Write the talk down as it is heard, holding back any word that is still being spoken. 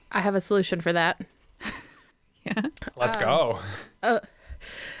I have a solution for that. Yeah. Let's go.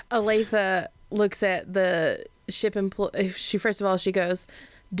 Aletha looks at the ship employee. She goes,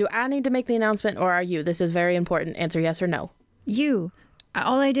 do I need to make the announcement or are you? This is very important. Answer yes or no. You.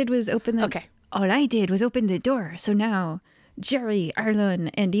 All I did was open the... Okay. All I did was open the door. So now Jerry, Arlen,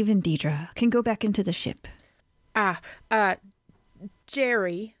 and even Deidre can go back into the ship.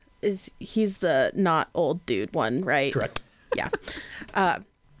 Jerry he's the not old dude one, right? Correct. Yeah.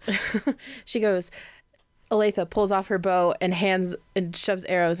 She goes, Aletha pulls off her bow and shoves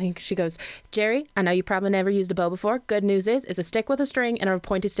arrows, and she goes, Jerry, I know you probably never used a bow before. Good news is, it's a stick with a string and a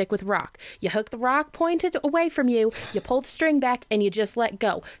pointed stick with rock. You hook the rock pointed away from you, you pull the string back, and you just let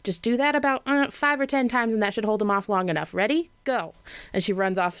go. Just do that about 5 or 10 times, and that should hold them off long enough. Ready? Go. And she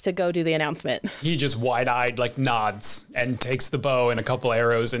runs off to go do the announcement. He just wide-eyed, nods and takes the bow and a couple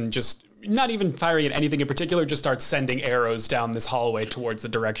arrows and just, not even firing at anything in particular, just starts sending arrows down this hallway towards the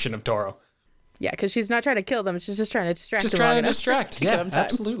direction of Toro. Yeah, because she's not trying to kill them. She's just trying to distract them. Just trying to distract. Yeah,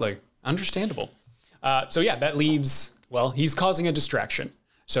 absolutely. Understandable. That leaves, he's causing a distraction.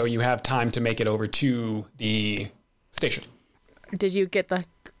 So you have time to make it over to the station. Did you get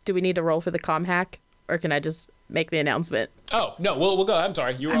do we need to roll for the comm hack? Or can I just make the announcement? Oh, no, we'll go. I'm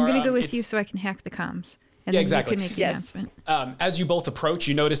sorry. I'm going to go with you so I can hack the comms. And then exactly. You can make the announcement. As you both approach,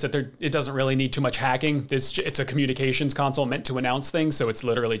 you notice that it doesn't really need too much hacking. It's a communications console meant to announce things, so it's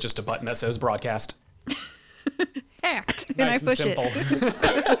literally just a button that says broadcast. Hacked. Nice and I push simple.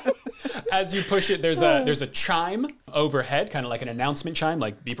 it. As you push it, there's a chime overhead, kind of like an announcement chime,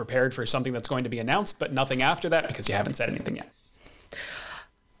 like be prepared for something that's going to be announced, but nothing after that because you haven't said anything yet.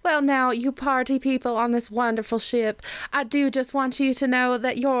 Well, now, you party people on this wonderful ship, I do just want you to know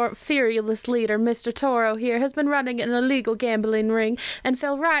that your fearless leader, Mr. Toro here, has been running an illegal gambling ring and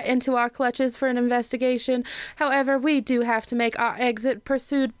fell right into our clutches for an investigation. However, we do have to make our exit,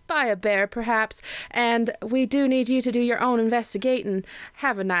 pursued by a bear, perhaps, and we do need you to do your own investigating.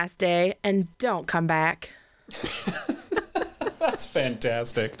 Have a nice day, and don't come back. That's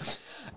fantastic.